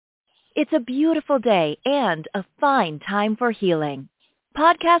It's a beautiful day and a fine time for healing.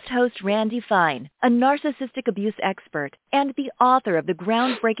 Podcast host Randy Fine, a narcissistic abuse expert and the author of the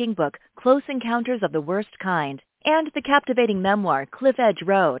groundbreaking book Close Encounters of the Worst Kind and the captivating memoir Cliff Edge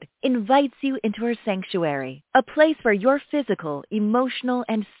Road, invites you into her sanctuary, a place where your physical, emotional,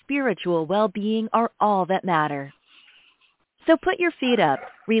 and spiritual well-being are all that matter. So put your feet up,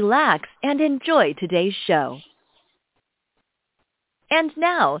 relax, and enjoy today's show. And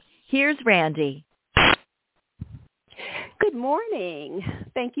now, here's Randy. Good morning.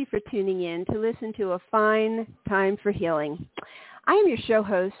 Thank you for tuning in to listen to A Fine Time for Healing. I am your show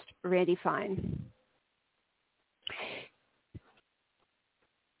host, Randy Fine.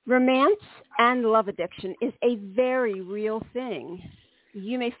 Romance and love addiction is a very real thing.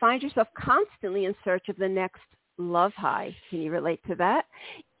 You may find yourself constantly in search of the next love high. Can you relate to that?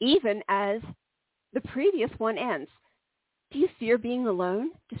 Even as the previous one ends. Do you fear being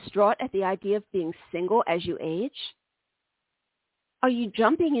alone, distraught at the idea of being single as you age? Are you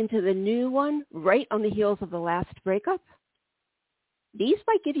jumping into the new one right on the heels of the last breakup? These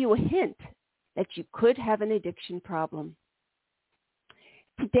might give you a hint that you could have an addiction problem.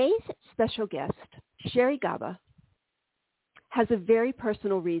 Today's special guest, Sherry Gaba, has a very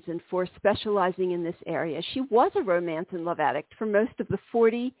personal reason for specializing in this area. She was a romance and love addict for most of the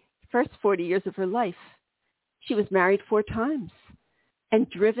first 40 years of her life. She was married 4 times and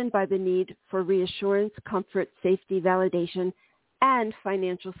driven by the need for reassurance, comfort, safety, validation, and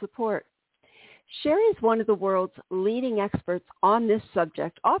financial support. Sherry is one of the world's leading experts on this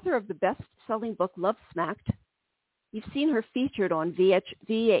subject, author of the best-selling book, Love Smacked. You've seen her featured on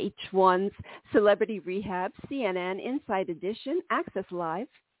VH1's Celebrity Rehab, CNN, Inside Edition, Access Live,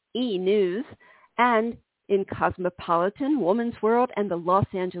 E! News, and in Cosmopolitan, Woman's World, and the Los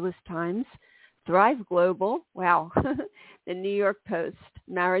Angeles Times, Thrive Global, wow, the New York Post,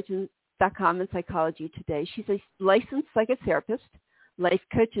 Marriage.com, and Psychology Today. She's a licensed psychotherapist, life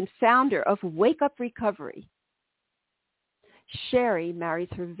coach, and founder of Wake Up Recovery. Sherry marries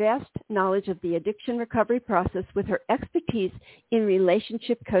her vast knowledge of the addiction recovery process with her expertise in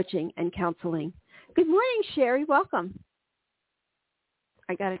relationship coaching and counseling. Good morning, Sherry. Welcome.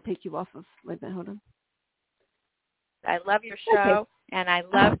 I got to take you off of, wait a minute, hold on. I love your show, and I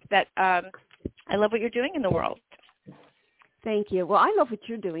love that. I love what you're doing in the world. Thank you. Well, I love what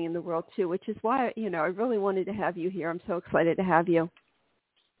you're doing in the world, too, which is why, I really wanted to have you here. I'm so excited to have you.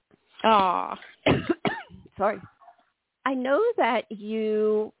 Aw. Sorry. I know that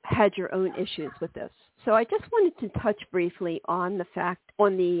you had your own issues with this, so I just wanted to touch briefly on the that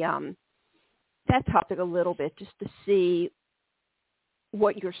topic a little bit, just to see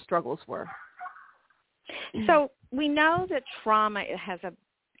what your struggles were. So we know that trauma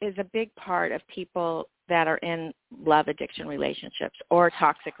is a big part of people that are in love addiction relationships or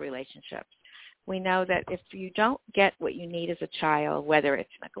toxic relationships. We know that if you don't get what you need as a child, whether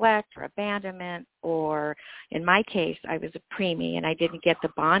it's neglect or abandonment, or in my case, I was a preemie and I didn't get the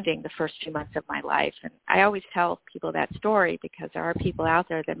bonding the first 2 months of my life. And I always tell people that story because there are people out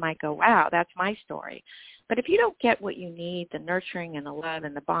there that might go, wow, that's my story. But if you don't get what you need, the nurturing and the love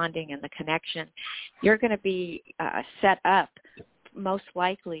and the bonding and the connection, you're going to be set up most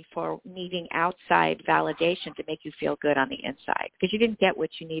likely for needing outside validation to make you feel good on the inside because you didn't get what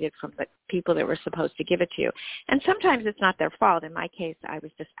you needed from the people that were supposed to give it to you. And sometimes it's not their fault. In my case, I was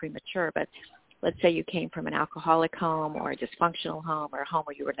just premature, but let's say you came from an alcoholic home or a dysfunctional home or a home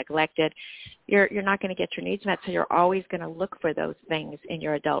where you were neglected, you're not going to get your needs met, so you're always going to look for those things in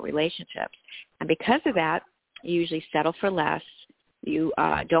your adult relationships. And because of that, you usually settle for less. You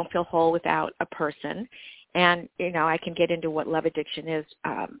don't feel whole without a person. And, I can get into what love addiction is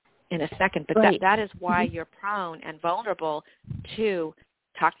in a second, but right. that is why you're prone and vulnerable to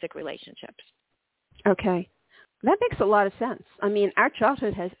toxic relationships. Okay. That makes a lot of sense. I mean, our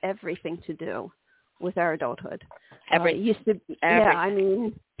childhood has everything to do with our adulthood. Everything. Yeah, I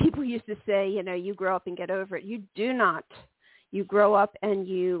mean, people used to say, you grow up and get over it. You do not. You grow up and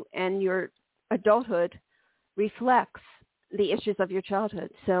your adulthood reflects the issues of your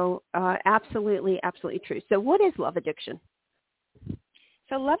childhood. So absolutely, absolutely true. So what is love addiction?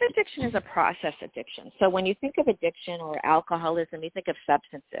 So love addiction is a process addiction. So when you think of addiction or alcoholism, you think of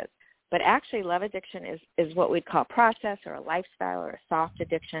substances. But actually love addiction is what we'd call process or a lifestyle or a soft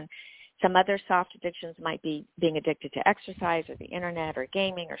addiction. Some other soft addictions might be being addicted to exercise or the internet or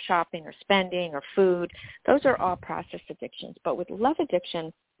gaming or shopping or spending or food. Those are all process addictions. But with love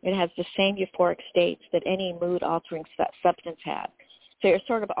addiction, it has the same euphoric states that any mood-altering substance has. So you're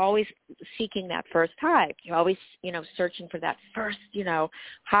sort of always seeking that first high. You're always, searching for that first,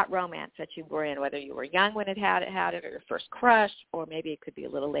 hot romance that you were in, whether you were young when it had it, or your first crush, or maybe it could be a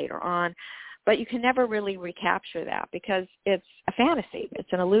little later on. But you can never really recapture that because it's a fantasy. It's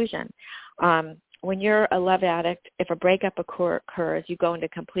an illusion. When you're a love addict, if a breakup occurs, you go into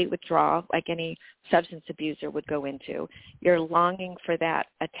complete withdrawal, like any substance abuser would go into. You're longing for that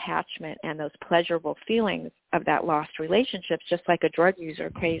attachment and those pleasurable feelings of that lost relationships, just like a drug user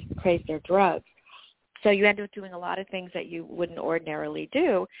craves their drugs. So you end up doing a lot of things that you wouldn't ordinarily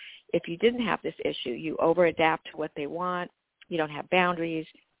do if you didn't have this issue. You over-adapt to what they want. You don't have boundaries.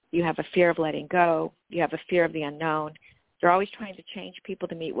 You have a fear of letting go. You have a fear of the unknown. They're always trying to change people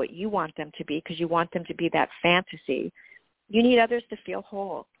to meet what you want them to be because you want them to be that fantasy. You need others to feel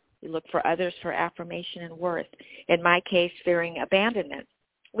whole. You look for others for affirmation and worth. In my case, fearing abandonment.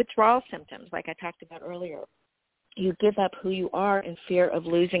 Withdrawal symptoms, like I talked about earlier. You give up who you are in fear of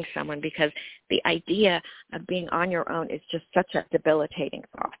losing someone because the idea of being on your own is just such a debilitating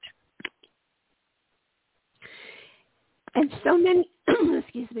thought. And so many,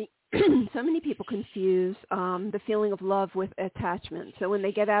 so many people confuse the feeling of love with attachment. So when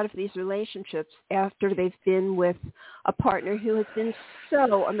they get out of these relationships after they've been with a partner who has been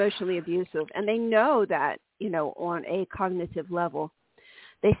so emotionally abusive, and they know that, on a cognitive level,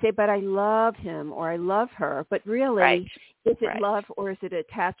 they say, but I love him or I love her. But really, is it love or is it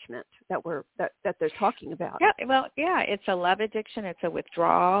attachment that they're talking about? It's a love addiction. It's a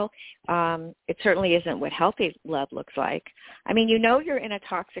withdrawal. It certainly isn't what healthy love looks like. I mean, you're in a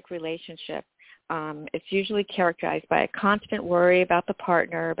toxic relationship. It's usually characterized by a constant worry about the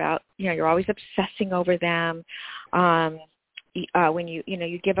partner, about, you're always obsessing over them. When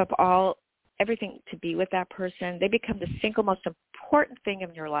you give up everything to be with that person, they become the single most important thing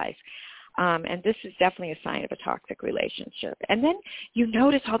in your life. And this is definitely a sign of a toxic relationship. And then you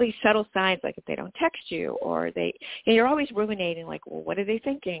notice all these subtle signs, like if they don't text you or you're always ruminating, like, well, what are they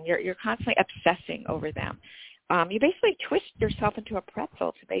thinking? You're constantly obsessing over them. You basically twist yourself into a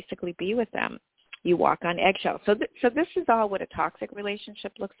pretzel to basically be with them. You walk on eggshells. So this is all what a toxic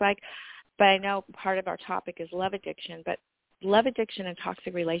relationship looks like. But I know part of our topic is love addiction, but love addiction and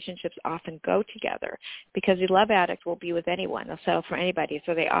toxic relationships often go together because the love addict will be with anyone. They'll settle for anybody.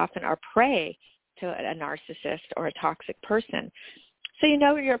 So they often are prey to a narcissist or a toxic person. So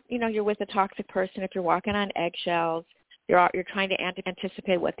you're with a toxic person if you're walking on eggshells. You're trying to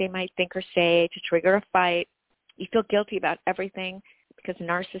anticipate what they might think or say to trigger a fight. You feel guilty about everything because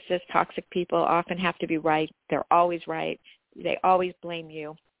narcissists, toxic people often have to be right. They're always right. They always blame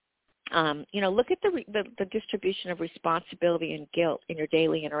you. Look at the distribution of responsibility and guilt in your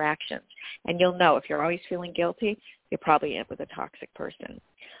daily interactions, and you'll know if you're always feeling guilty, you're probably in with a toxic person.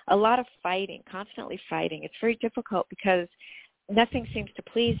 A lot of fighting, constantly fighting. It's very difficult because nothing seems to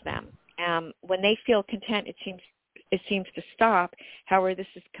please them. When they feel content, it seems to stop. However, this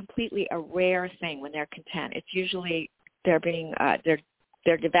is completely a rare thing when they're content. It's usually they're devaluing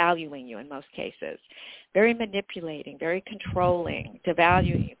you in most cases. Very manipulating, very controlling,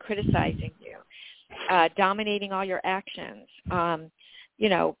 devaluing you, criticizing you, dominating all your actions.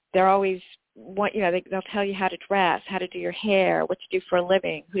 They're always they'll tell you how to dress, how to do your hair, what to do for a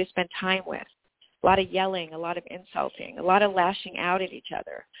living, who to spend time with. A lot of yelling, a lot of insulting, a lot of lashing out at each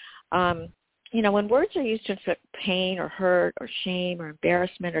other. When words are used to inflict pain or hurt or shame or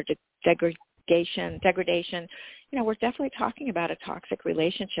embarrassment or degradation, we're definitely talking about a toxic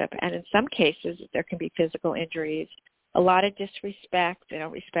relationship. And in some cases, there can be physical injuries, a lot of disrespect. They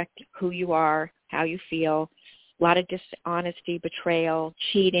don't respect who you are, how you feel, a lot of dishonesty, betrayal,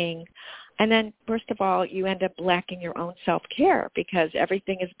 cheating. And then, first of all, you end up lacking your own self-care because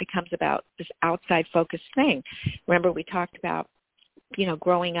everything becomes about this outside-focused thing. Remember, we talked about,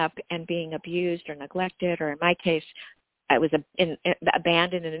 growing up and being abused or neglected, or in my case, I was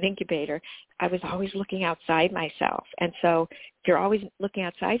abandoned in an incubator. I was always looking outside myself. And so if you're always looking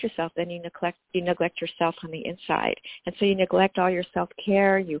outside yourself, then you neglect yourself on the inside. And so you neglect all your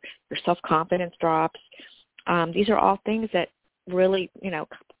self-care, your self-confidence drops. These are all things that really,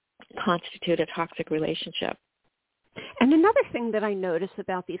 constitute a toxic relationship. And another thing that I notice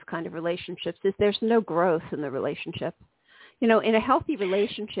about these kind of relationships is there's no growth in the relationship. In a healthy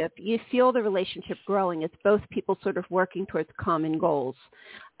relationship, you feel the relationship growing. It's both people sort of working towards common goals.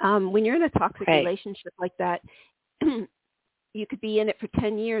 When you're in a toxic relationship like that, you could be in it for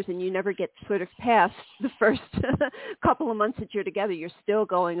 10 years and you never get sort of past the first couple of months that you're together. You're still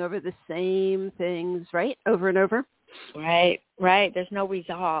going over the same things, right, over and over. Right. There's no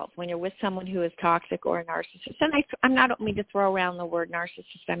resolve when you're with someone who is toxic or a narcissist. And I don't mean to throw around the word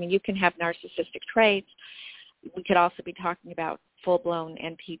narcissist. I mean, you can have narcissistic traits. We could also be talking about full-blown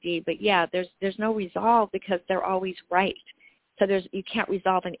NPD. But yeah, there's no resolve because they're always right. So you can't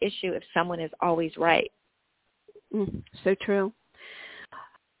resolve an issue if someone is always right. So true.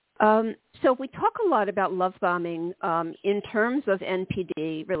 So we talk a lot about love bombing in terms of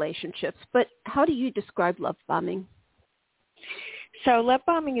NPD relationships, but how do you describe love bombing? So love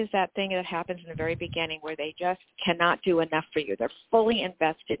bombing is that thing that happens in the very beginning where they just cannot do enough for you. They're fully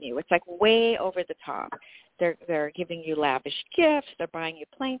invested in you. It's like way over the top. They're giving you lavish gifts. They're buying you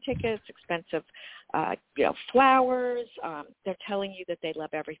plane tickets, expensive, flowers. They're telling you that they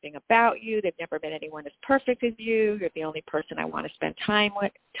love everything about you. They've never met anyone as perfect as you. You're the only person I want to spend time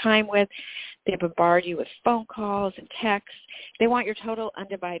with. They bombard you with phone calls and texts. They want your total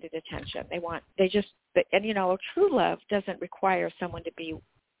undivided attention. True love doesn't require someone to be,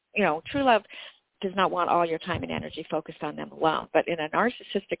 true love does not want all your time and energy focused on them alone. But in a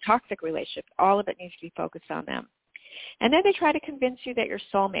narcissistic, toxic relationship, all of it needs to be focused on them. And then they try to convince you that you're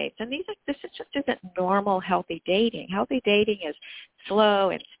soulmates. And this just isn't normal, healthy dating. Healthy dating is slow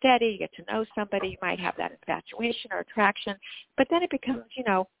and steady. You get to know somebody. You might have that infatuation or attraction. But then it becomes,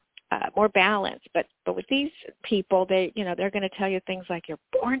 more balanced. But with these people, they're going to tell you things like, you're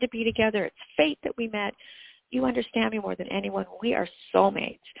born to be together. It's fate that we met. You understand me more than anyone. We are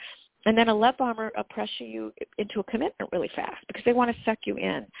soulmates. And then a love bomber will pressure you into a commitment really fast because they want to suck you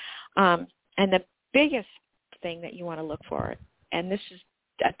in. And the biggest thing that you want to look for, and this is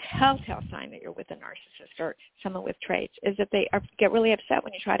a telltale sign that you're with a narcissist or someone with traits, is that they get really upset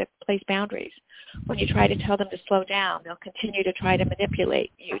when you try to place boundaries. When you try to tell them to slow down, they'll continue to try to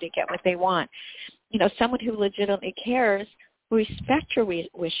manipulate you to get what they want. Someone who legitimately cares will respect your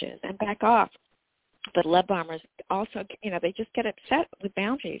wishes and back off. But love bombers also, they just get upset with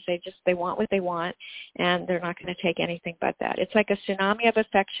boundaries. They want what they want, and they're not going to take anything but that. It's like a tsunami of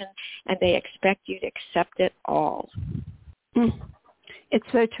affection, and they expect you to accept it all. It's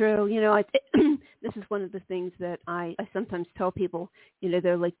so true. This is one of the things that I sometimes tell people.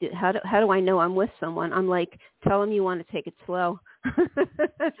 They're like, how do I know I'm with someone? I'm like, tell them you want to take it slow.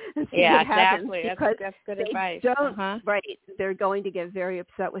 Yeah, exactly. That's good advice. Right. They're going to get very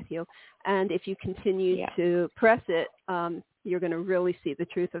upset with you. And if you continue to press it, you're going to really see the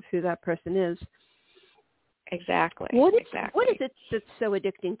truth of who that person is. Exactly. What is it that's so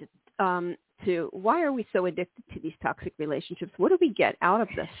addicting to why are we so addicted to these toxic relationships? What do we get out of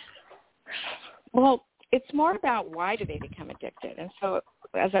this? Well, it's more about why do they become addicted. And so,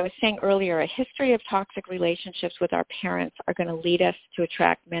 as I was saying earlier, a history of toxic relationships with our parents are going to lead us to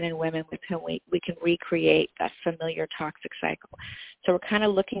attract men and women with whom we can recreate that familiar toxic cycle. So we're kind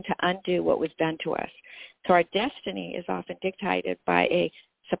of looking to undo what was done to us. So our destiny is often dictated by a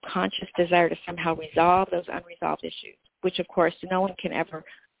subconscious desire to somehow resolve those unresolved issues, which, of course, no one can ever,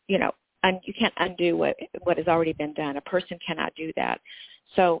 you can't undo what has already been done. A person cannot do that.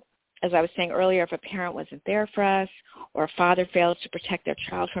 So as I was saying earlier, if a parent wasn't there for us or a father fails to protect their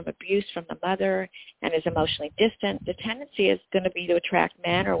child from abuse from the mother and is emotionally distant, the tendency is going to be to attract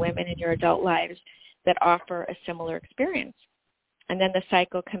men or women in your adult lives that offer a similar experience. And then the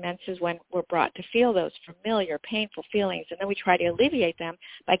cycle commences when we're brought to feel those familiar, painful feelings, and then we try to alleviate them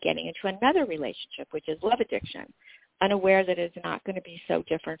by getting into another relationship, which is love addiction, unaware that it is not going to be so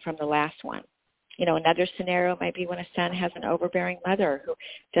different from the last one. Another scenario might be when a son has an overbearing mother who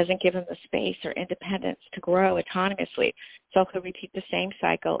doesn't give him the space or independence to grow autonomously. So he'll repeat the same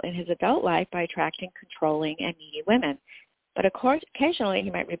cycle in his adult life by attracting controlling and needy women. But of course, occasionally he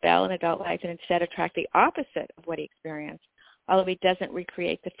might rebel in adult life and instead attract the opposite of what he experienced, although he doesn't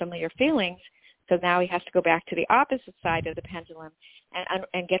recreate the familiar feelings. So now he has to go back to the opposite side of the pendulum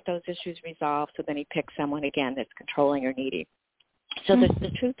and get those issues resolved. So then he picks someone again that's controlling or needy. So the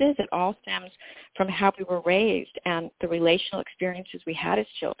truth is it all stems from how we were raised and the relational experiences we had as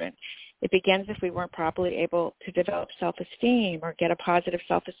children. It begins if we weren't properly able to develop self-esteem or get a positive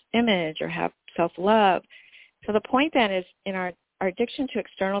self-image or have self-love. So the point then is in our addiction to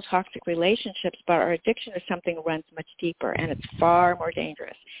external toxic relationships, but our addiction to something runs much deeper and it's far more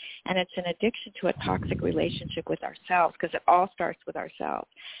dangerous. And it's an addiction to a toxic relationship with ourselves because it all starts with ourselves.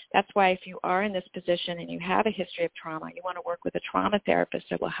 That's why if you are in this position and you have a history of trauma, you want to work with a trauma therapist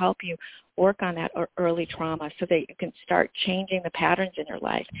that will help you work on that early trauma so that you can start changing the patterns in your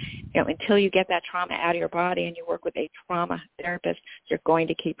life. Until you get that trauma out of your body and you work with a trauma therapist, you're going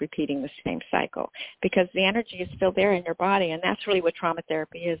to keep repeating the same cycle because the energy is still there in your body, and that's really what trauma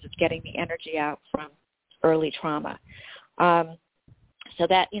therapy is. It's getting the energy out from early trauma. So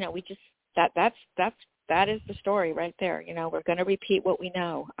that, we just, that is the story right there. We're going to repeat what we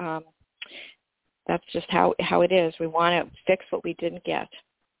know. That's just how it is. We want to fix what we didn't get.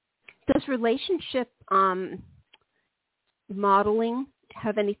 Does relationship, modeling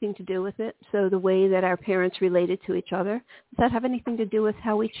have anything to do with it? So the way that our parents related to each other, does that have anything to do with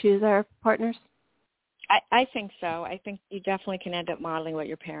how we choose our partners? I think so. I think you definitely can end up modeling what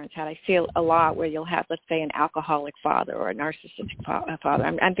your parents had. I feel a lot where you'll have, let's say, an alcoholic father or a narcissistic father.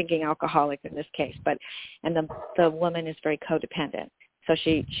 I'm thinking alcoholic in this case, and the woman is very codependent. So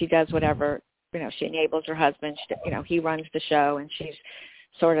she does whatever, she enables her husband. He runs the show, and she's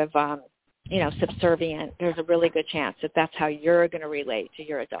sort of, subservient. There's a really good chance that that's how you're going to relate to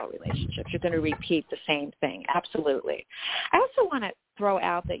your adult relationships. You're going to repeat the same thing. Absolutely. I also want to throw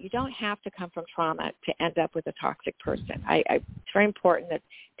out that you don't have to come from trauma to end up with a toxic person. It's very important that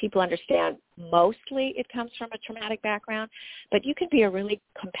people understand mostly it comes from a traumatic background, but you can be a really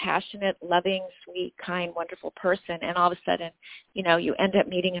compassionate, loving, sweet, kind, wonderful person, and all of a sudden, you end up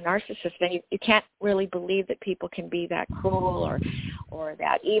meeting a narcissist, and you can't really believe that people can be that cruel or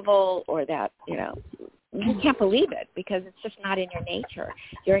that evil or that, you can't believe it because it's just not in your nature.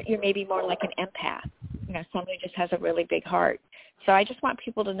 You're maybe more like an empath, somebody who just has a really big heart. So I just want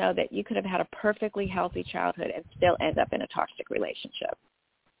people to know that you could have had a perfectly healthy childhood and still end up in a toxic relationship.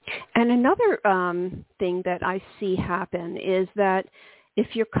 And another thing that I see happen is that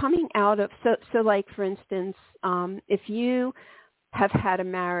if you're coming out of, so like for instance, if you have had a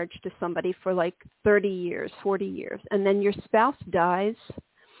marriage to somebody for like 30 years, 40 years, and then your spouse dies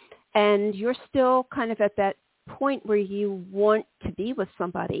and you're still kind of at that point where you want to be with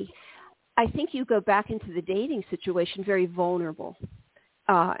somebody, I think you go back into the dating situation very vulnerable.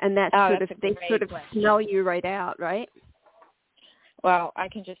 And they sort of smell you right out, right? Well, I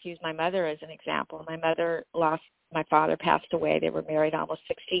can just use my mother as an example. My father passed away. They were married almost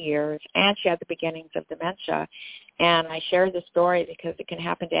 60 years, and she had the beginnings of dementia. And I share this story because it can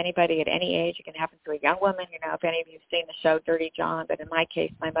happen to anybody at any age. It can happen to a young woman. If any of you have seen the show Dirty John, but in my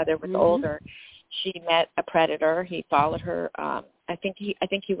case, my mother was older. She met a predator. He followed her. I think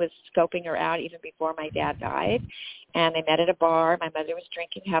he was scoping her out even before my dad died. And they met at a bar. My mother was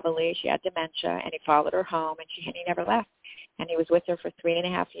drinking heavily. She had dementia, and he followed her home, and he never left. And he was with her for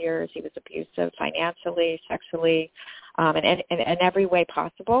 3.5 years. He was abusive financially, sexually, in every way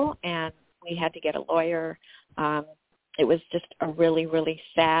possible. And we had to get a lawyer. It was just a really, really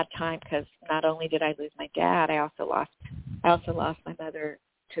sad time because not only did I lose my dad, I also lost my mother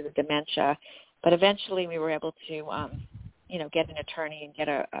to the dementia. But eventually we were able to, get an attorney and get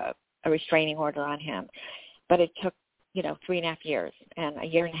a restraining order on him. But it took, 3.5 years and a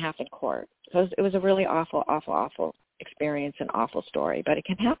year and a half in court. So it was a really awful, awful, awful experience, an awful story. But it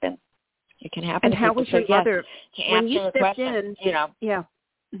can happen. It can happen. And how was your mother when you stepped in? Yeah.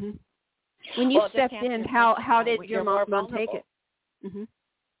 Mm-hmm. When you stepped in, how did your mom take it?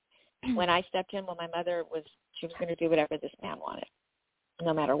 Mm-hmm. When I stepped in, my mother she was going to do whatever this man wanted,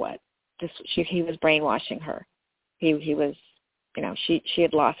 no matter what. He was brainwashing her. He was, she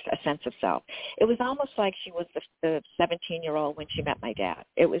had lost a sense of self. It was almost like she was the 17-year-old when she met my dad.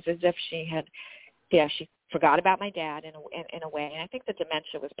 It was as if she forgot about my dad in a way. And I think the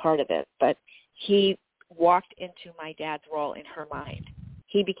dementia was part of it. But he walked into my dad's role in her mind.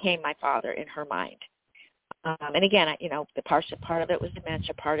 He became my father in her mind. And again, the part of it was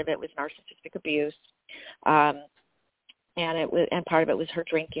dementia, part of it was narcissistic abuse, and part of it was her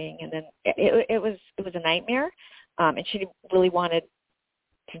drinking. And then it was a nightmare. And she really wanted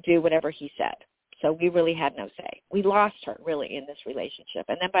to do whatever he said. So we really had no say. We lost her, really, in this relationship.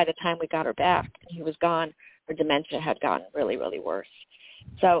 And then by the time we got her back and he was gone, her dementia had gotten really, really worse.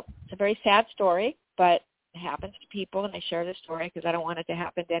 So it's a very sad story, but it happens to people, and I share this story because I don't want it to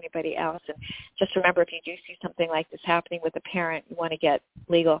happen to anybody else. And just remember, if you do see something like this happening with a parent, you want to get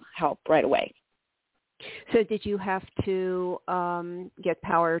legal help right away. So did you have to get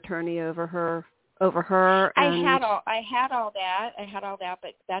power of attorney over her? I had all that,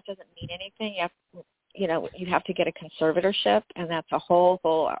 but that doesn't mean anything. You have to get a conservatorship, and that's a whole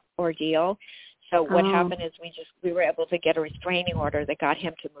ordeal. So what happened is we were able to get a restraining order that got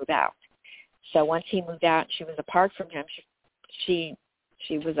him to move out. So once he moved out, she was apart from him. She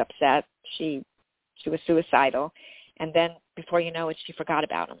was upset. She was suicidal, and then before you know it, she forgot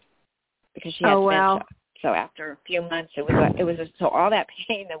about him because she had dementia. Wow. So after a few months, so all that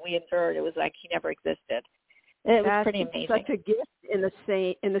pain that we endured, it was like he never existed. It was pretty amazing. Such a gift in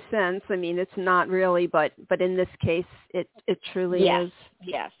a sense. I mean, it's not really, but in this case, it truly is.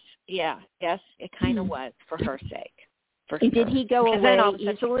 Yes, it kind of was for her sake. For Did sure. he go away then all of a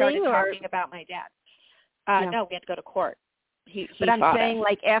sudden easily? She started or? talking about my dad. No, we had to go to court. But I'm saying,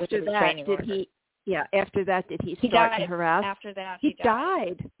 like after that, did he? Yeah, after that, did he start to harass? After that, he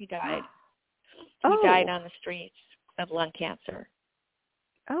died. He died. He died on the streets of lung cancer.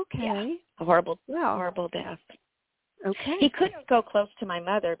 Okay. Yeah. A horrible death. Okay. He couldn't go close to my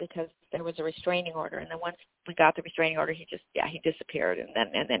mother because there was a restraining order, and then once we got the restraining order, he disappeared, and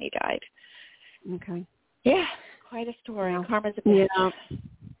then he died. Okay. Yeah, quite a story. Yeah. Karma's a bitch. Yeah.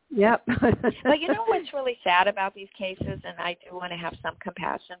 Yep. But you know what's really sad about these cases, and I do want to have some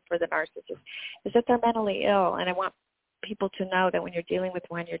compassion for the narcissist, is that they're mentally ill, and I want people to know that when you're dealing with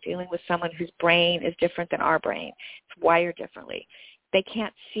one, you're dealing with someone whose brain is different than our brain. It's wired differently. They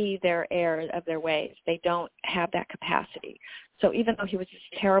can't see their error of their ways. They don't have that capacity. So even though he was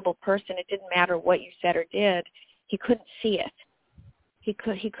this terrible person, it didn't matter what you said or did. He couldn't see it. He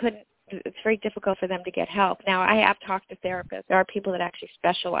couldn't. It's very difficult for them to get help. Now, I have talked to therapists. There are people that actually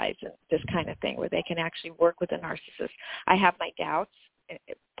specialize in this kind of thing where they can actually work with a narcissist. I have my doubts,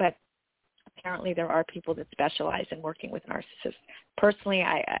 but apparently there are people that specialize in working with narcissists. Personally,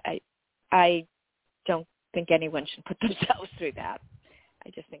 I don't think anyone should put themselves through that. I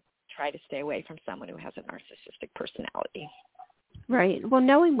just think try to stay away from someone who has a narcissistic personality. Right. Well,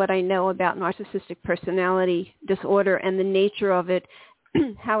 knowing what I know about narcissistic personality disorder and the nature of it,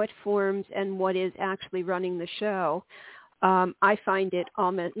 how it forms and what is actually running the show, I find it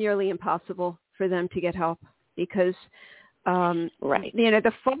almost nearly impossible for them to get help because, right.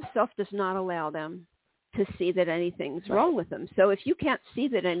 The false self does not allow them to see that anything's wrong with them. So if you can't see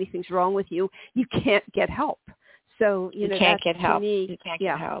that anything's wrong with you, you can't get help. So, you can't get help. Me, you can't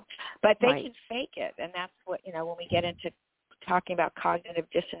get help. But they right. can fake it. And that's what, when we get into talking about cognitive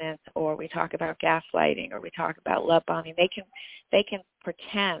dissonance, or we talk about gaslighting, or we talk about love bombing, they can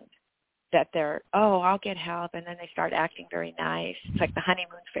pretend that they're, I'll get help, and then they start acting very nice. It's like the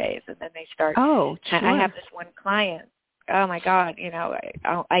honeymoon phase, and then they start. Oh, sure. I have this one client. Oh my God,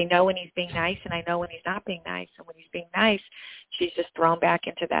 I know when he's being nice, and I know when he's not being nice. And when he's being nice, she's just thrown back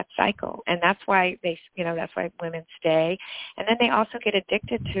into that cycle, and that's why that's why women stay. And then they also get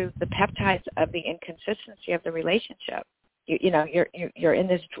addicted to the peptides of the inconsistency of the relationship. You're in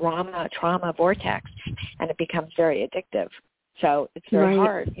this trauma vortex, and it becomes very addictive. So it's very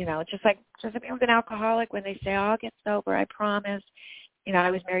hard. It's just like with an alcoholic when they say, I'll get sober, I promise.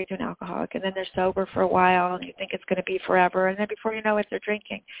 I was married to an alcoholic, and then they're sober for a while, and you think it's going to be forever, and then before you know it, they're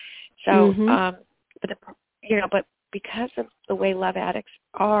drinking. So, but because of the way love addicts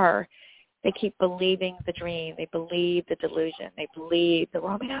are, they keep believing the dream, they believe the delusion, they believe the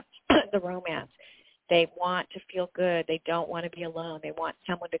romance, They want to feel good. They don't want to be alone. They want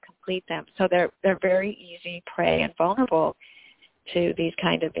someone to complete them. So they're very easy prey and vulnerable to these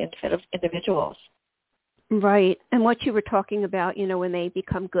kind of individuals. Right. And what you were talking about, when they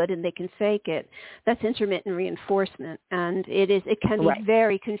become good and they can fake it, that's intermittent reinforcement. And it can be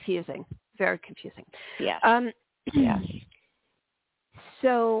very confusing, very confusing. Yes. Yes.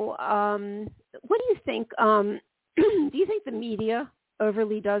 So what do you think? Do you think the media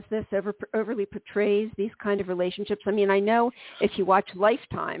overly does this, overly portrays these kind of relationships? I mean, I know if you watch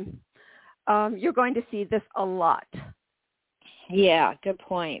Lifetime, you're going to see this a lot. Yeah, good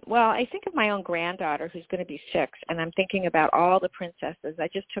point. Well, I think of my own granddaughter who's going to be 6, and I'm thinking about all the princesses. I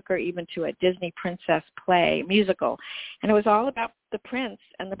just took her even to a Disney princess play musical, and it was all about the prince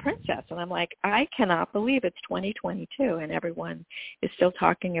and the princess. And I'm like, I cannot believe it's 2022, and everyone is still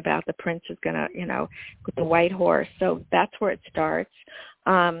talking about the prince is going to, with the white horse. So that's where it starts.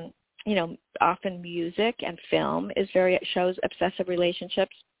 Often music and film shows obsessive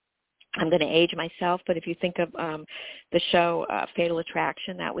relationships. I'm going to age myself, but if you think of the show Fatal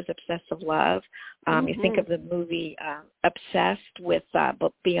Attraction, that was obsessive love. You think of the movie Obsessed with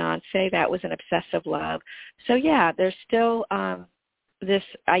Beyonce, that was an obsessive love. So, yeah, there's still this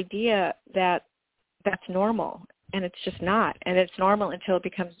idea that that's normal, and it's just not. And it's normal until it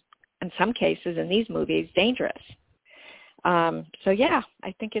becomes, in some cases in these movies, dangerous. So, yeah,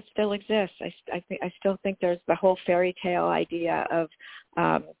 I think it still exists. I still think there's the whole fairy tale idea of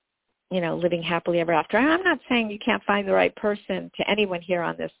living happily ever after. I'm not saying you can't find the right person to anyone here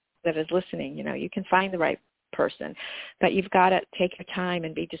on this that is listening. You can find the right person, but you've got to take your time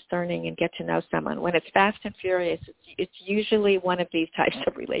and be discerning and get to know someone. When it's fast and furious, it's usually one of these types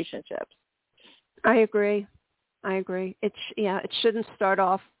of relationships. I agree. It shouldn't start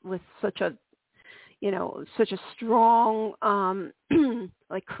off with such a strong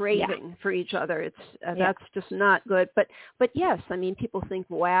craving for each other. That's just not good. But yes, I mean, people think,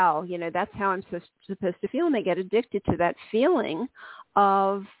 wow, that's how I'm supposed to feel, and they get addicted to that feeling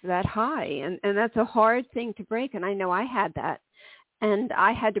of that high, and that's a hard thing to break. And I know I had that, and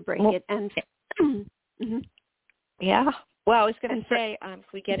I had to break it. And yeah. Well, I was going to say,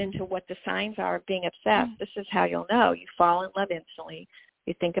 if we get into what the signs are of being obsessed, this is how you'll know. You fall in love instantly.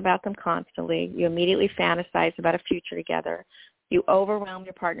 You think about them constantly. You immediately fantasize about a future together. You overwhelm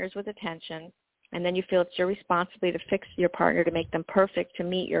your partners with attention. and then you feel it's your responsibility to fix your partner to make them perfect to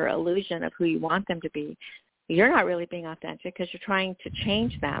meet your illusion of who you want them to be, you're not really being authentic because you're trying to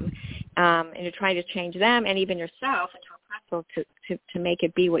change them, and you're trying to change them and even yourself into a pretzel to make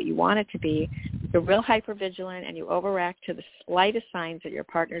it be what you want it to be. You're real hypervigilant, and you overreact to the slightest signs that your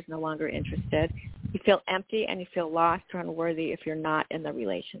partner is no longer interested. You feel empty and you feel lost or unworthy if you're not in the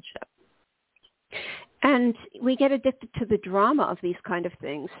relationship. And we get addicted to the drama of these kind of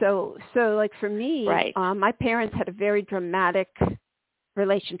things. So like for me, right. My parents had a very dramatic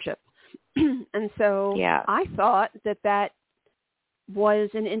relationship. And so I thought that was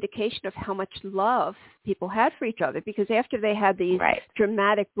an indication of how much love people had for each other, because after they had these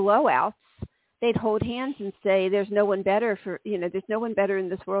dramatic blowouts, they'd hold hands and say, there's no one better in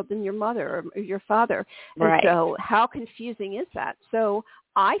this world than your mother or your father. Right. And so how confusing is that? So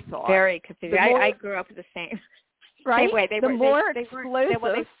I thought. Very confusing. I grew up the same way.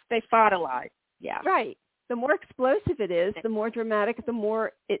 They fought a lot. Yeah. Right. The more explosive it is, the more dramatic, the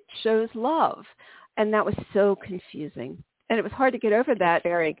more it shows love. And that was so confusing. And it was hard to get over that.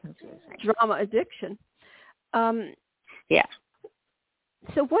 Very confusing. Drama addiction. Yeah.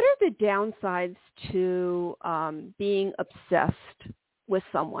 So what are the downsides to being obsessed with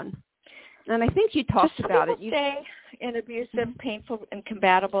someone? And I think you talked about it. You stay in abusive, painful,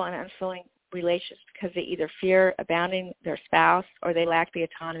 incompatible, and unfulfilling relationships because they either fear abandoning their spouse or they lack the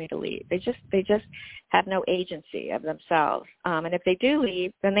autonomy to leave. They just have no agency of themselves. And if they do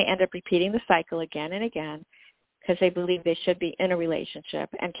leave, then they end up repeating the cycle again and again because they believe they should be in a relationship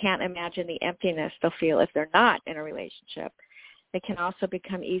and can't imagine the emptiness they'll feel if they're not in a relationship. They can also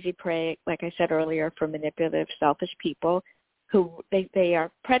become easy prey, like I said earlier, for manipulative, selfish people who they are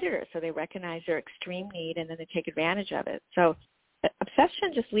predators, so they recognize their extreme need and then they take advantage of it. So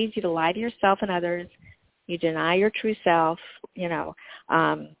obsession just leads you to lie to yourself and others. You deny your true self. You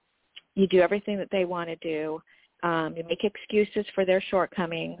do everything that they want to do. You make excuses for their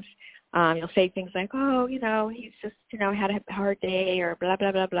shortcomings. You'll say things like, oh, he's just, had a hard day or blah,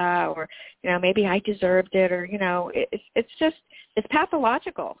 blah, blah, blah, or, maybe I deserved it, or, it's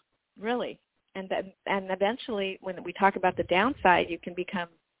pathological, really. And eventually when we talk about the downside, you can become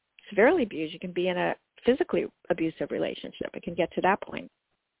severely abused. You can be in a physically abusive relationship. It can get to that point.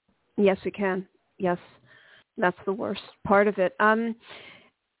 Yes, it can. Yes. That's the worst part of it.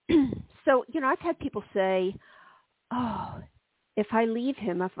 So, I've had people say, oh, if I leave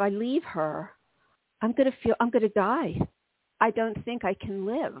him, if I leave her, I'm going to die. I don't think I can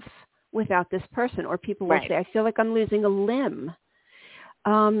live without this person. Or people will say, I feel like I'm losing a limb.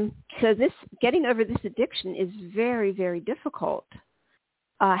 So getting over this addiction is very, very difficult.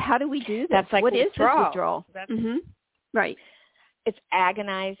 How do we do this? That's like what withdrawal. Is this withdrawal? Right. It's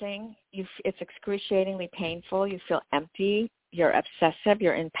agonizing. It's excruciatingly painful. You feel empty. You're obsessive.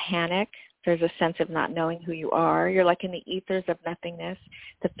 You're in panic. There's a sense of not knowing who you are. You're like in the ethers of nothingness,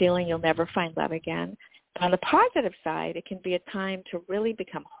 the feeling you'll never find love again. But on the positive side, it can be a time to really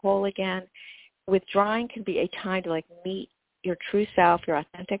become whole again. Withdrawing can be a time to meet your true self, your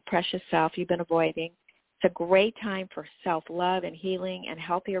authentic, precious self you've been avoiding. It's a great time for self-love and healing and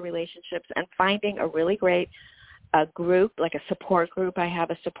healthier relationships and finding a really great group, like a support group. I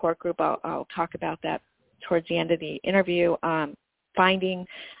have a support group. I'll talk about that towards the end of the interview. Finding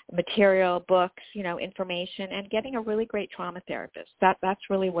material, books, information, and getting a really great trauma therapist. That's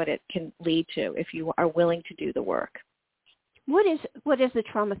really what it can lead to if you are willing to do the work. What is a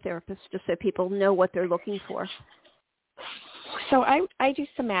trauma therapist, just so people know what they're looking for? So I do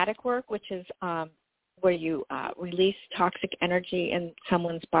somatic work, which is where you release toxic energy in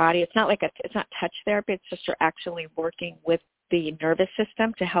someone's body. It's not touch therapy. It's just you're actually working with the nervous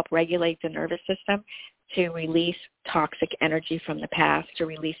system to help regulate the nervous system to release toxic energy from the past, to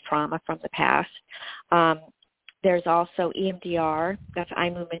release trauma from the past. There's also EMDR. That's eye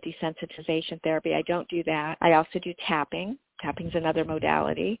movement desensitization therapy. I don't do that. I also do tapping. Tapping's another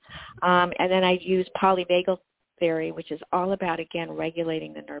modality. And then I use polyvagal theory, which is all about, again,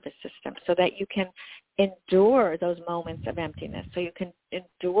 regulating the nervous system so that you can endure those moments of emptiness, so you can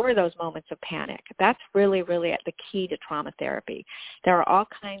endure those moments of panic. That's really, really the key to trauma therapy. There are all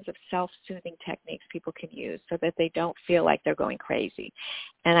kinds of self-soothing techniques people can use so that they don't feel like they're going crazy.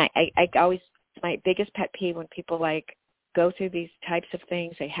 And I always, my biggest pet peeve when people go through these types of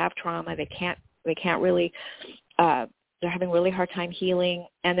things, they have trauma, they can't really, they're having a really hard time healing,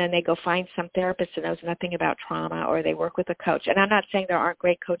 and then they go find some therapist that knows nothing about trauma, or they work with a coach. And I'm not saying there aren't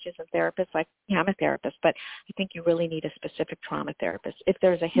great coaches and therapists. I'm a therapist, but I think you really need a specific trauma therapist if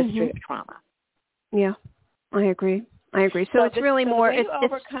there's a history of trauma. Yeah, I agree. So it's really more. It's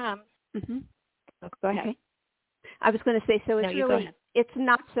overcome. Mm-hmm. Oh, go ahead. Okay. I was going to say, so it's really it's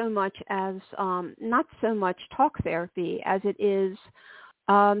not so much talk therapy as it is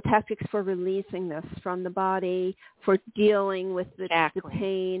tactics for releasing this from the body, for dealing with the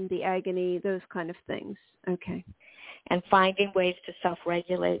pain, the agony, those kind of things. Okay. And finding ways to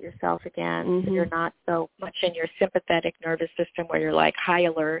self-regulate yourself again, so you're not so much in your sympathetic nervous system where you're like high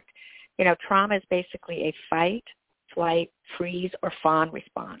alert. You know, trauma is basically a fight, flight, freeze, or fawn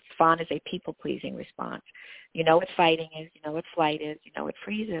response. Fawn is a people-pleasing response. You know what fighting is, you know what flight is, you know what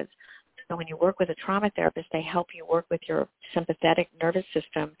freeze is. So when you work with a trauma therapist, they help you work with your sympathetic nervous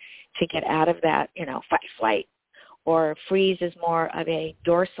system to get out of that, you know, fight, flight. Or freeze is more of a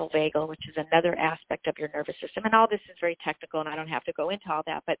dorsal vagal, which is another aspect of your nervous system. And all this is very technical, and I don't have to go into all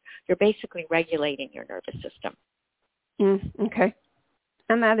that, but you're basically regulating your nervous system. Okay.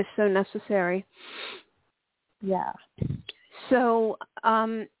 And that is so necessary. Yeah. So,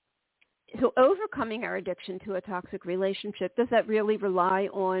 so overcoming our addiction to a toxic relationship, does that really rely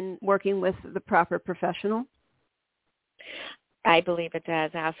on working with the proper professional? I believe it does.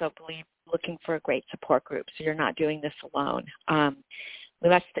 I also believe looking for a great support group, so you're not doing this alone.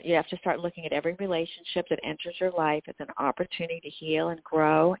 You have to start looking at every relationship that enters your life as an opportunity to heal and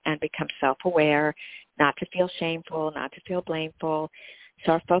grow and become self-aware, not to feel shameful, not to feel blameful.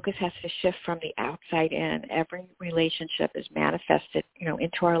 So our focus has to shift from the outside in. Every relationship is manifested, you know,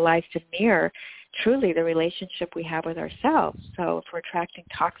 into our lives to mirror truly the relationship we have with ourselves. So if we're attracting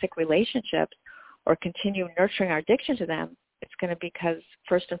toxic relationships or continue nurturing our addiction to them, it's going to be because,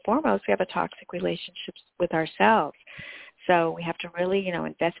 first and foremost, we have a toxic relationship with ourselves. So we have to really, you know,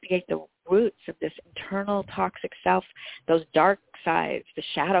 investigate the roots of this internal toxic self, those dark sides, the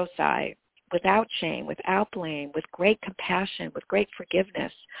shadow side, without shame, without blame, with great compassion, with great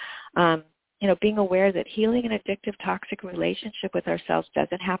forgiveness. You know, being aware that healing an addictive toxic relationship with ourselves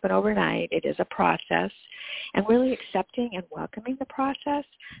doesn't happen overnight. It is a process. And really accepting and welcoming the process,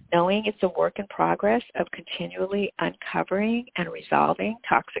 knowing it's a work in progress of continually uncovering and resolving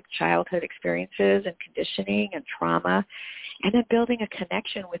toxic childhood experiences and conditioning and trauma, and then building a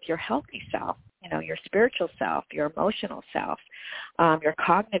connection with your healthy self, you know, your spiritual self, your emotional self, your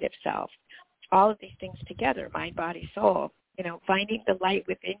cognitive self, all of these things together, mind, body, soul. You know, finding the light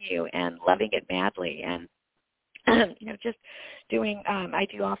within you and loving it madly, and you know, just doing. I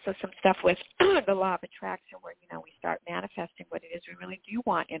do also some stuff with the law of attraction, where you know we start manifesting what it is we really do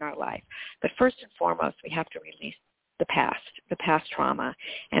want in our life. But first and foremost, we have to release the past trauma,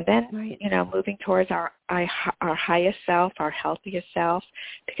 and then you know, moving towards our highest self, our healthiest self,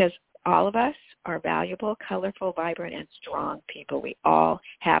 because all of us are valuable, colorful, vibrant, and strong people. We all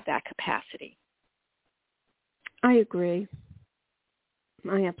have that capacity. I agree.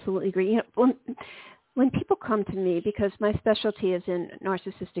 I absolutely agree. You know, when people come to me, because my specialty is in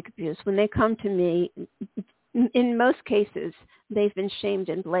narcissistic abuse, when they come to me, in most cases, they've been shamed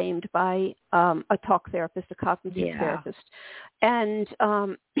and blamed by a talk therapist, a cognitive therapist, and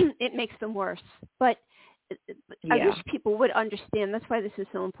it makes them worse. But I wish people would understand. That's why this is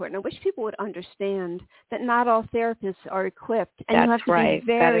so important. I wish people would understand that not all therapists are equipped, and you have to be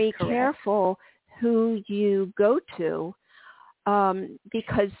very careful who you go to,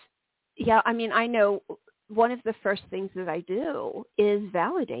 because, I mean, I know one of the first things that I do is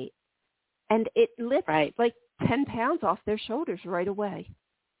validate, and it lifts like 10 pounds off their shoulders right away,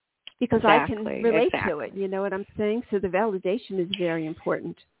 because I can relate to it. You know what I'm saying? So the validation is very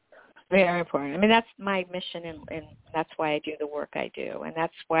important. Very important. I mean, that's my mission, and that's why I do the work I do, and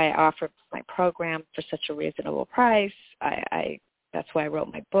that's why I offer my program for such a reasonable price. That's why I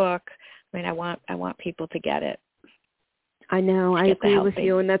wrote my book. I mean, I want people to get it. I know. I agree with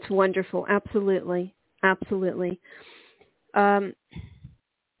you, and that's wonderful. Absolutely. Absolutely.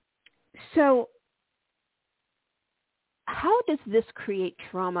 So how does this create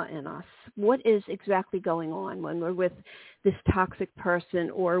trauma in us? What is exactly going on when we're with this toxic person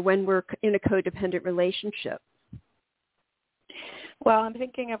or when we're in a codependent relationship? Well, I'm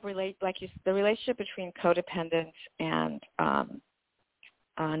thinking of the relationship between codependents and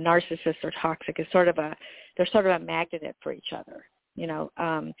narcissists or toxic is they're sort of a magnet for each other. You know,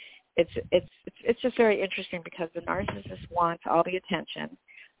 it's just very interesting because the narcissist wants all the attention,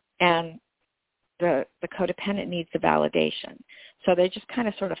 and the codependent needs the validation. So they just kind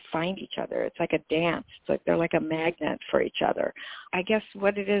of sort of find each other. It's like a dance. It's like they're like a magnet for each other. I guess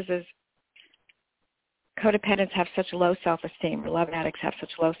what it is codependents have such low self-esteem, or love addicts have such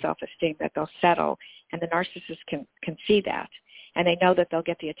low self-esteem that they'll settle, and the narcissist can see that. And they know that they'll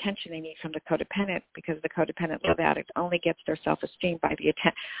get the attention they need from the codependent, because the codependent love addict only gets their self-esteem by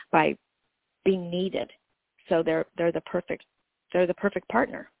being needed. So they're the perfect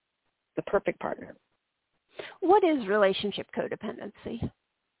partner. The perfect partner. What is relationship codependency?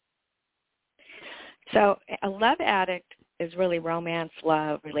 So a love addict is really romance,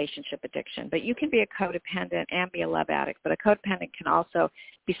 love, relationship addiction. But you can be a codependent and be a love addict. But a codependent can also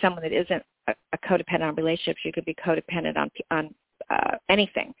be someone that isn't a codependent on relationships. You could be codependent on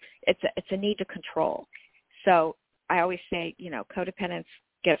anything. It's a need to control. So I always say, codependents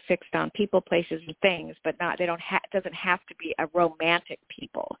get fixed on people, places, and things, but it doesn't have to be a romantic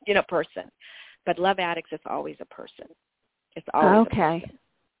person. But love addicts is always a person. It's always a person.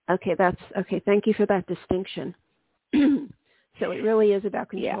 Okay. Thank you for that distinction. So it really is about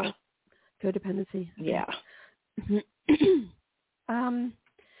control. Yeah. Codependency. Yeah.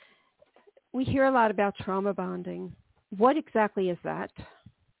 We hear a lot about trauma bonding. What exactly is that?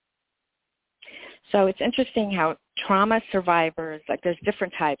 So it's interesting how trauma survivors, there's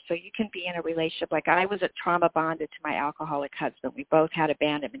different types. So you can be in a relationship, I was trauma bonded to my alcoholic husband. We both had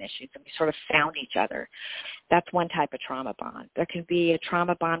abandonment issues and we sort of found each other. That's one type of trauma bond. There can be a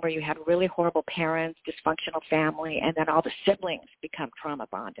trauma bond where you had really horrible parents, dysfunctional family, and then all the siblings become trauma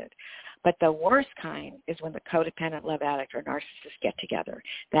bonded. But the worst kind is when the codependent, love addict, or narcissist get together.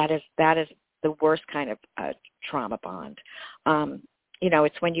 That is the worst kind of trauma bond.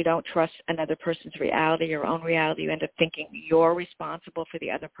 It's when you don't trust another person's reality, your own reality. You end up thinking you're responsible for the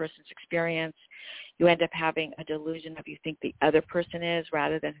other person's experience. You end up having a delusion of you think the other person is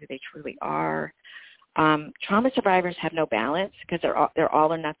rather than who they truly are. Trauma survivors have no balance because they're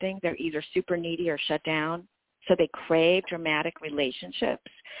all or nothing. They're either super needy or shut down. So they crave dramatic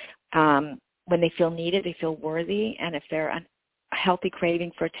relationships. When they feel needed, they feel worthy. And if their healthy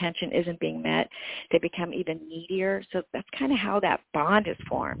craving for attention isn't being met, they become even needier. So that's kind of how that bond is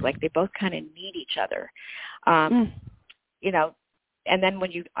formed. They both kind of need each other. And then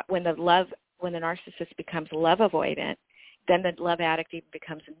when the narcissist becomes love avoidant, then the love addict even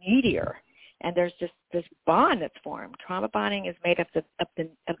becomes needier. And there's this bond that's formed. Trauma bonding is made up of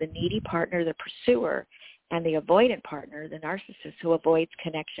the needy partner, the pursuer, and the avoidant partner, the narcissist, who avoids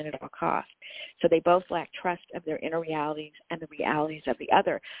connection at all costs. So they both lack trust of their inner realities and the realities of the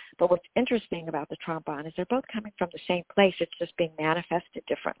other. But what's interesting about the trauma bond is they're both coming from the same place. It's just being manifested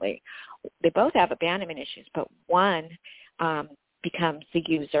differently. They both have abandonment issues, but one becomes the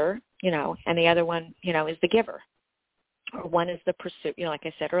user, and the other one, is the giver. Or one is the pursuer, like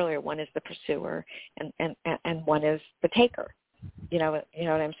I said earlier, one is the pursuer and one is the taker. You know what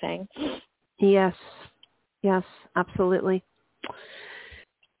I'm saying? Yes, absolutely.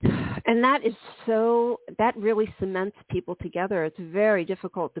 And that really cements people together. It's very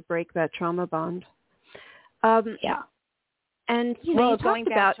difficult to break that trauma bond. Yeah. And, going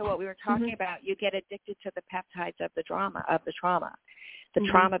back to what we were talking about, you get addicted to the peptides of the trauma. The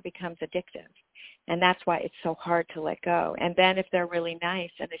trauma becomes addictive. And that's why it's so hard to let go. And then if they're really nice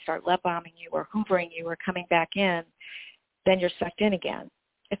and they start love bombing you or hoovering you or coming back in, then you're sucked in again.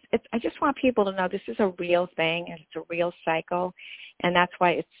 I just want people to know this is a real thing and it's a real cycle, and that's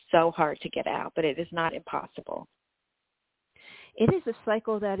why it's so hard to get out, but it is not impossible. It is a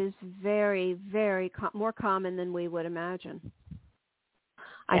cycle that is very, very more common than we would imagine.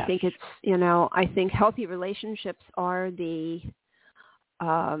 Yes. I think it's, I think healthy relationships are the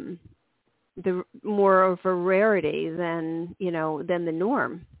more of a rarity than the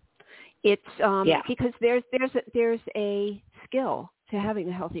norm. It's because there's a skill to having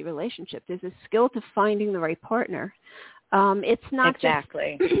a healthy relationship. There's a skill to finding the right partner. It's not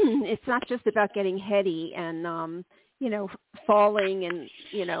exactly. It's not just about getting heady and falling and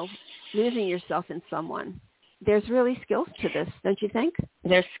losing yourself in someone. There's really skills to this, don't you think?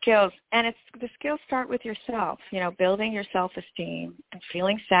 There's skills, and the skills start with yourself. Building your self-esteem and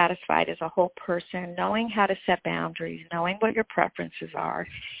feeling satisfied as a whole person, knowing how to set boundaries, knowing what your preferences are.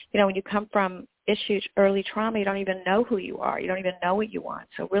 When you come from issues, early trauma, you don't even know who you are. You don't even know what you want.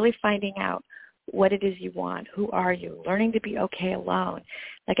 So really finding out what it is you want. Who are you? Learning to be okay alone.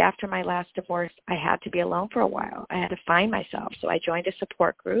 After my last divorce, I had to be alone for a while. I had to find myself. So I joined a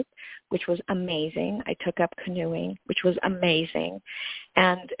support group, which was amazing. I took up canoeing, which was amazing.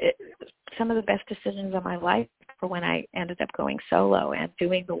 And some of the best decisions of my life were when I ended up going solo and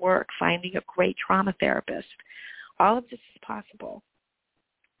doing the work, finding a great trauma therapist. All of this is possible.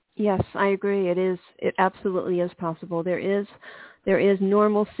 Yes, I agree. It is. It absolutely is possible. There is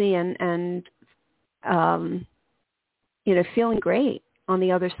normalcy and feeling great on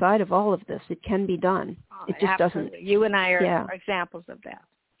the other side of all of this. It can be done. It just absolutely. doesn't. You and I are examples of that.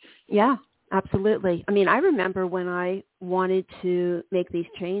 Yeah, absolutely. I mean, I remember when I wanted to make these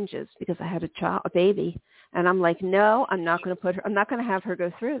changes because I had a baby, and I'm like, no, I'm not going to have her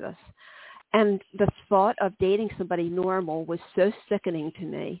go through this. And the thought of dating somebody normal was so sickening to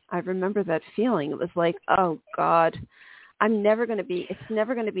me. I remember that feeling. It was like, oh God, it's never going to be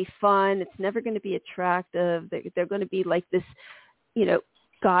fun. It's never going to be attractive. They're going to be like this,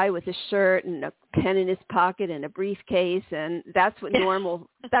 guy with a shirt and a pen in his pocket and a briefcase. And that's what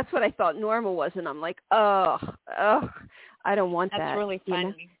that's what I thought normal was. And I'm like, oh, I don't want that. That's really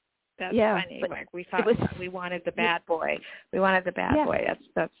funny. That's funny. Like we wanted the bad boy. We wanted the bad boy.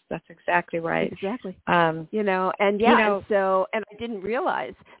 That's exactly right. Exactly. And I didn't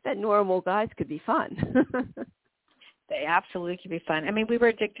realize that normal guys could be fun. They absolutely can be fun. I mean, we were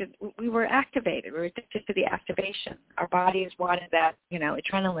addicted. We were activated. We were addicted to the activation. Our bodies wanted that,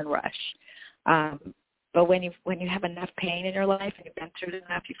 adrenaline rush. But when you have enough pain in your life and you've been through it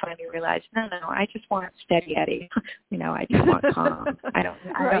enough, you finally realize, no, I just want steady Eddie. I just want calm.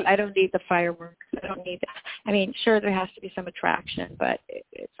 I don't need the fireworks. I don't need. I mean, sure, there has to be some attraction, but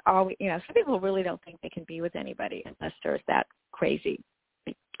it's always, some people really don't think they can be with anybody unless there's that crazy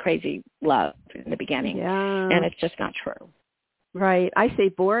love in the beginning. Yeah. And it's just not true. Right. I say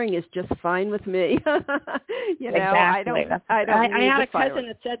boring is just fine with me. Exactly. I had a cousin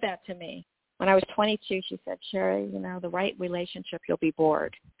that said that to me. When I was 22, she said, Sherry, the right relationship, you'll be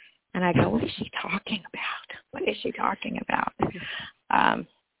bored. And I go, what is she talking about?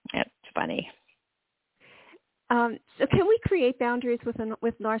 It's funny. So can we create boundaries with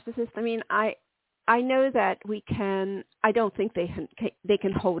narcissists? I mean, I know that we can. I don't think they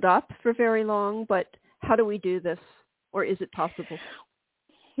can hold up for very long, but how do we do this, or is it possible?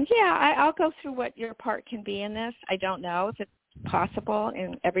 Yeah, I'll go through what your part can be in this. I don't know if it's possible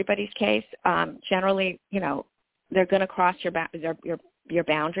in everybody's case. Generally, they're going to cross your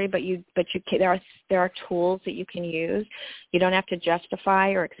boundary, but there are tools that you can use. You don't have to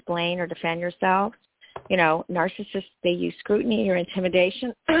justify or explain or defend yourself. Narcissists, they use scrutiny or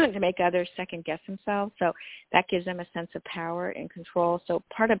intimidation to make others second guess themselves. So that gives them a sense of power and control. So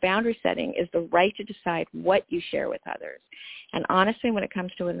part of boundary setting is the right to decide what you share with others. And honestly, when it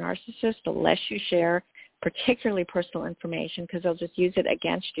comes to a narcissist, the less you share, particularly personal information, because they'll just use it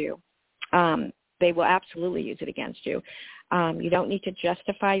against you. They will absolutely use it against you. You don't need to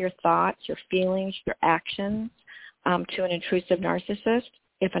justify your thoughts, your feelings, your actions to an intrusive narcissist.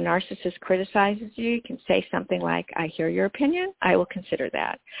 If a narcissist criticizes you, you can say something like, I hear your opinion, I will consider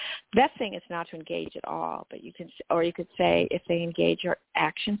that. Best thing is not to engage at all, but you could say, if they engage your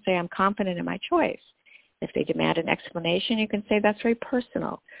action, say, I'm confident in my choice. If they demand an explanation, you can say, that's very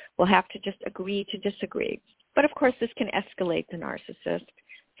personal. We'll have to just agree to disagree. But of course, this can escalate the narcissist.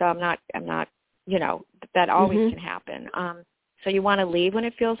 So I'm not, that always can happen. So you want to leave when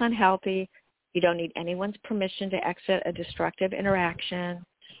it feels unhealthy. You don't need anyone's permission to exit a destructive interaction.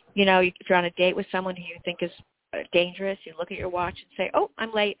 If you're on a date with someone who you think is dangerous, you look at your watch and say, oh,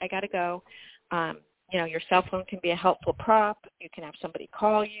 I'm late, I got to go. Your cell phone can be a helpful prop. You can have somebody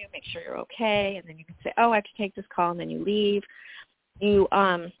call you, make sure you're okay, and then you can say, oh, I have to take this call, and then you leave. You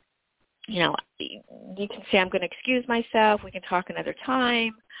can say, I'm going to excuse myself. We can talk another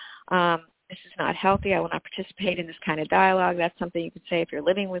time. This is not healthy. I will not participate in this kind of dialogue. That's something you could say if you're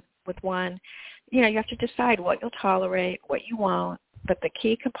living with one. You have to decide what you'll tolerate, what you won't. But the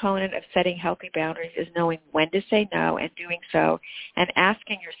key component of setting healthy boundaries is knowing when to say no and doing so, and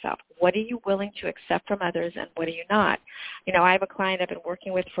asking yourself, what are you willing to accept from others and what are you not? I have a client I've been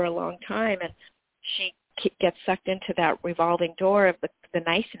working with for a long time, and she gets sucked into that revolving door of the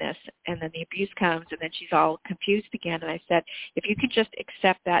niceness, and then the abuse comes, and then she's all confused again. And I said, if you could just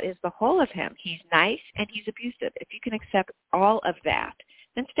accept that is the whole of him, he's nice and he's abusive. If you can accept all of that,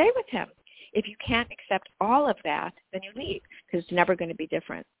 then stay with him. If you can't accept all of that, then you leave, because it's never going to be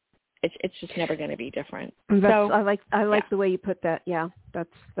different. It's just never going to be different. I like the way you put that. Yeah,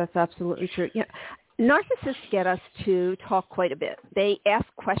 that's absolutely true. Yeah. Narcissists get us to talk quite a bit. They ask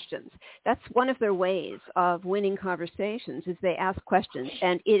questions. That's one of their ways of winning conversations, is they ask questions.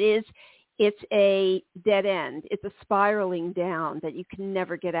 And it's a dead end. It's a spiraling down that you can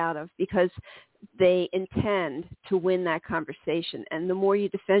never get out of, because they intend to win that conversation. And the more you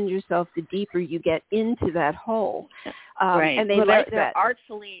defend yourself, the deeper you get into that hole. Right. And they're that. They're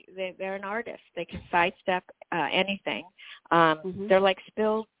an artist. They can sidestep anything. They're like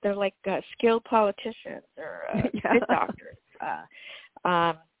skilled politicians or good doctors.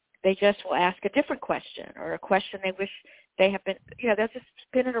 They just will ask a different question, or a question they wish they have been, they'll just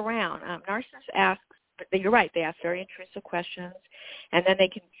spin it around. Narcissists ask, but you're right, they ask very intrusive questions, and then they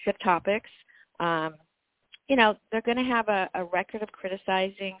can shift topics. They're going to have a record of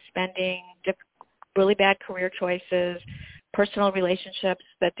criticizing, spending, really bad career choices, personal relationships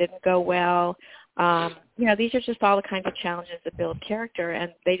that didn't go well. These are just all the kinds of challenges that build character,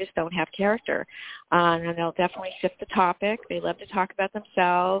 and they just don't have character. And they'll definitely shift the topic. They love to talk about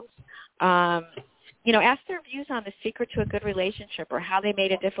themselves. Ask their views on the secret to a good relationship or how they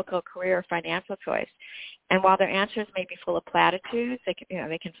made a difficult career or financial choice. And while their answers may be full of platitudes, they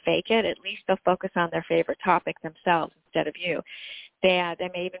can fake it. At least they'll focus on their favorite topic themselves instead of you. They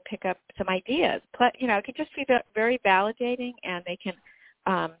may even pick up some ideas. It can just be very validating, and they can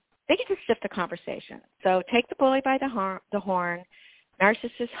just shift the conversation. So take the bully by the horn.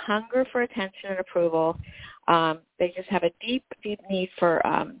 Narcissists hunger for attention and approval. They just have a deep, deep need for,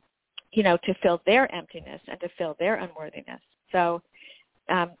 to fill their emptiness and to fill their unworthiness. So,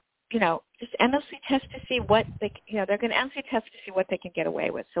 just endlessly test to see what they're going to endlessly test to see what they can get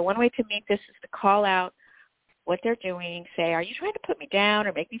away with. So one way to meet this is to call out what they're doing. Say, are you trying to put me down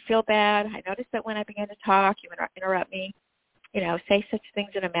or make me feel bad? I noticed that when I begin to talk, you interrupt me. Say such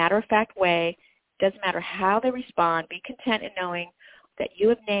things in a matter-of-fact way. Doesn't matter how they respond. Be content in knowing that you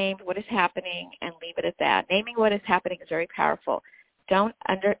have named what is happening and leave it at that. Naming what is happening is very powerful. Don't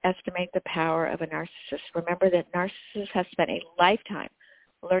underestimate the power of a narcissist. Remember that narcissists have spent a lifetime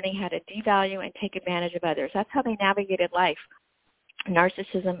learning how to devalue and take advantage of others. That's how they navigated life.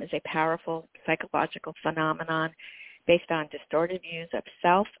 Narcissism is a powerful psychological phenomenon based on distorted views of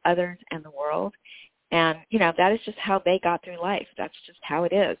self, others, and the world. And, that is just how they got through life. That's just how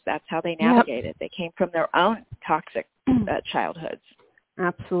it is. That's how they navigated. They came from their own toxic childhoods.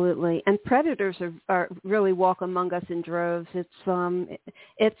 Absolutely. And predators are really walk among us in droves.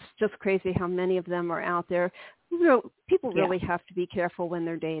 It's just crazy how many of them are out there. People really have to be careful when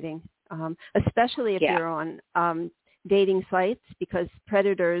they're dating, especially if you're on dating sites, because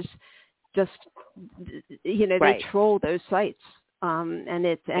predators just, they troll those sites.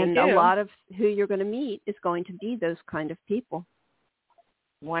 And a lot of who you're going to meet is going to be those kind of people.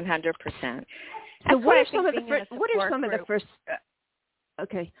 100%. So what are some of the first?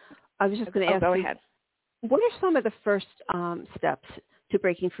 Okay, I was just going to ask. Go ahead. What are some of the first steps to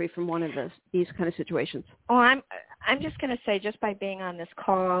breaking free from one of these kind of situations? Oh, I'm just going to say, just by being on this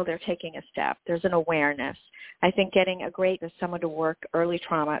call, they're taking a step. There's an awareness. I think getting someone to work early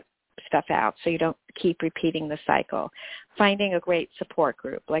trauma stuff out so you don't keep repeating the cycle. Finding a great support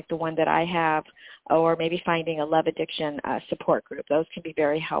group like the one that I have, or maybe finding a love addiction support group. Those can be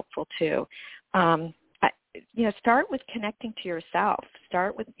very helpful too. Start with connecting to yourself.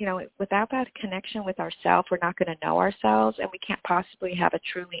 Start with, without that connection with ourselves, we're not going to know ourselves, and we can't possibly have a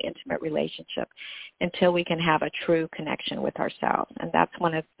truly intimate relationship until we can have a true connection with ourselves. And that's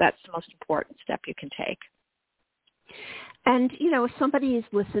the most important step you can take. And, if somebody is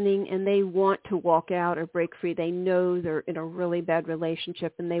listening and they want to walk out or break free, they know they're in a really bad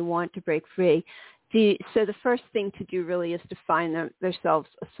relationship and they want to break free. So the first thing to do really is to find themselves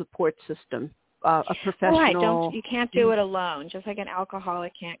a support system. A professional. Right. You can't do it alone. Just like an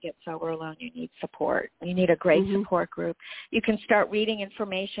alcoholic can't get sober alone, you need support. You need a great support group. You can start reading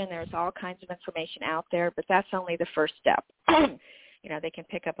information. There's all kinds of information out there, but that's only the first step. They can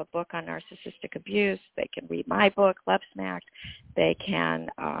pick up a book on narcissistic abuse. They can read my book, Love Smacked. They can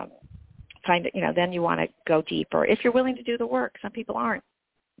find it. Then you want to go deeper if you're willing to do the work. Some people aren't.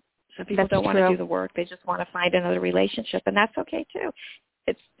 Some people don't want to do the work. They just want to find another relationship, and that's okay too.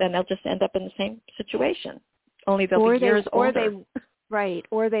 Then they'll just end up in the same situation. Only they'll be years older.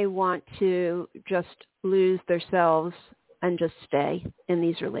 Or they want to just lose themselves and just stay in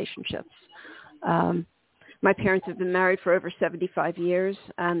these relationships. My parents have been married for over 75 years,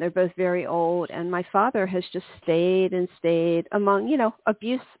 and they're both very old. And my father has just stayed among,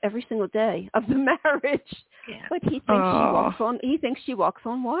 abuse every single day of the marriage. Yeah. But he thinks she walks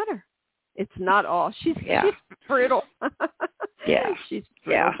on water. It's not all. She's brittle. She's brittle.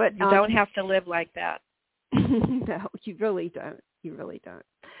 Yeah, but you don't have to live like that. No, you really don't.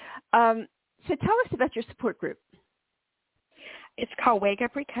 So tell us about your support group. It's called Wake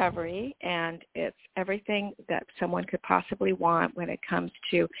Up Recovery, and it's everything that someone could possibly want when it comes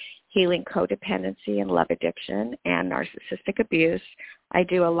to healing codependency and love addiction and narcissistic abuse. I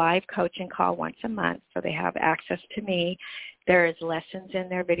do a live coaching call once a month, so they have access to me. There is lessons in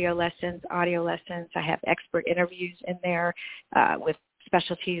there, video lessons, audio lessons. I have expert interviews in there with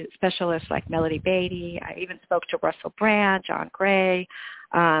specialists like Melody Beatty. I even spoke to Russell Brand, John Gray,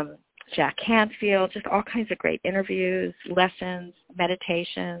 Jack Canfield, just all kinds of great interviews, lessons,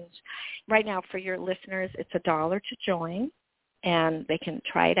 meditations. Right now, for your listeners, it's $1 to join, and they can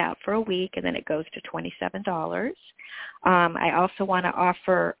try it out for a week, and then it goes to $27. I also want to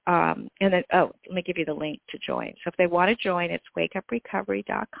offer, let me give you the link to join. So if they want to join, it's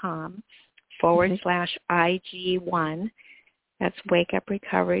wakeuprecovery.com/IG1. That's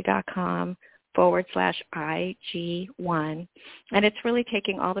wakeuprecovery.com /IG1. And it's really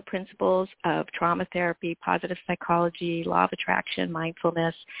taking all the principles of trauma therapy, positive psychology, law of attraction,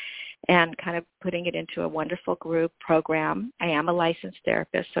 mindfulness, and kind of putting it into a wonderful group program. I am a licensed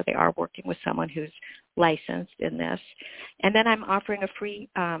therapist, so they are working with someone who's licensed in this. And then I'm offering a free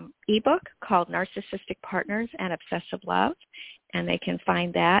ebook called Narcissistic Partners and Obsessive Love, and they can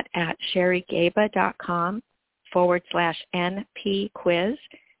find that at sherrygaba.com /NP quiz.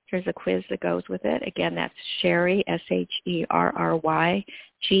 There's a quiz that goes with it. Again, that's Sherry,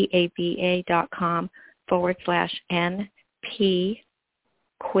 SHERRYGABA.com /NP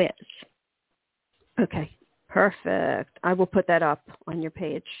quiz. Okay, perfect. I will put that up on your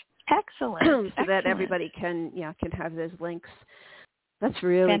page. Excellent. So that everybody can have those links. That's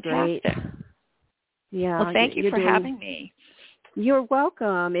really fantastic. Great. Yeah. Well, thank you for having me. You're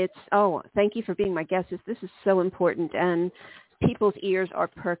welcome. Thank you for being my guest. This is so important, and people's ears are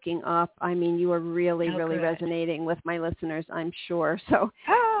perking up. I mean, you are really resonating with my listeners, I'm sure. So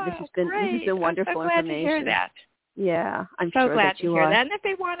this has been wonderful I'm so glad information. to hear that. Yeah, I'm so sure glad that you to hear are. that. And if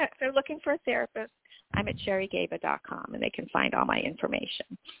they're looking for a therapist, I'm at sherrygaba.com, and they can find all my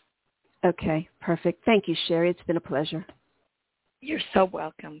information. Okay, perfect. Thank you, Sherry. It's been a pleasure. You're so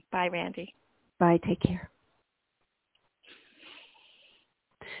welcome. Bye, Randy. Bye. Take care.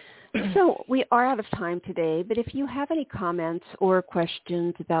 So we are out of time today, but if you have any comments or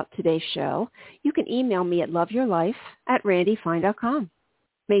questions about today's show, you can email me at loveyourlife@randyfine.com.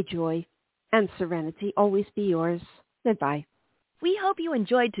 May joy and serenity always be yours. Goodbye. We hope you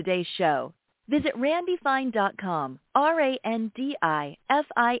enjoyed today's show. Visit randyfine.com,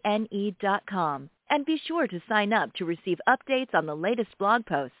 RANDIFINE.com, and be sure to sign up to receive updates on the latest blog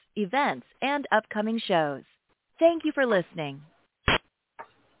posts, events, and upcoming shows. Thank you for listening.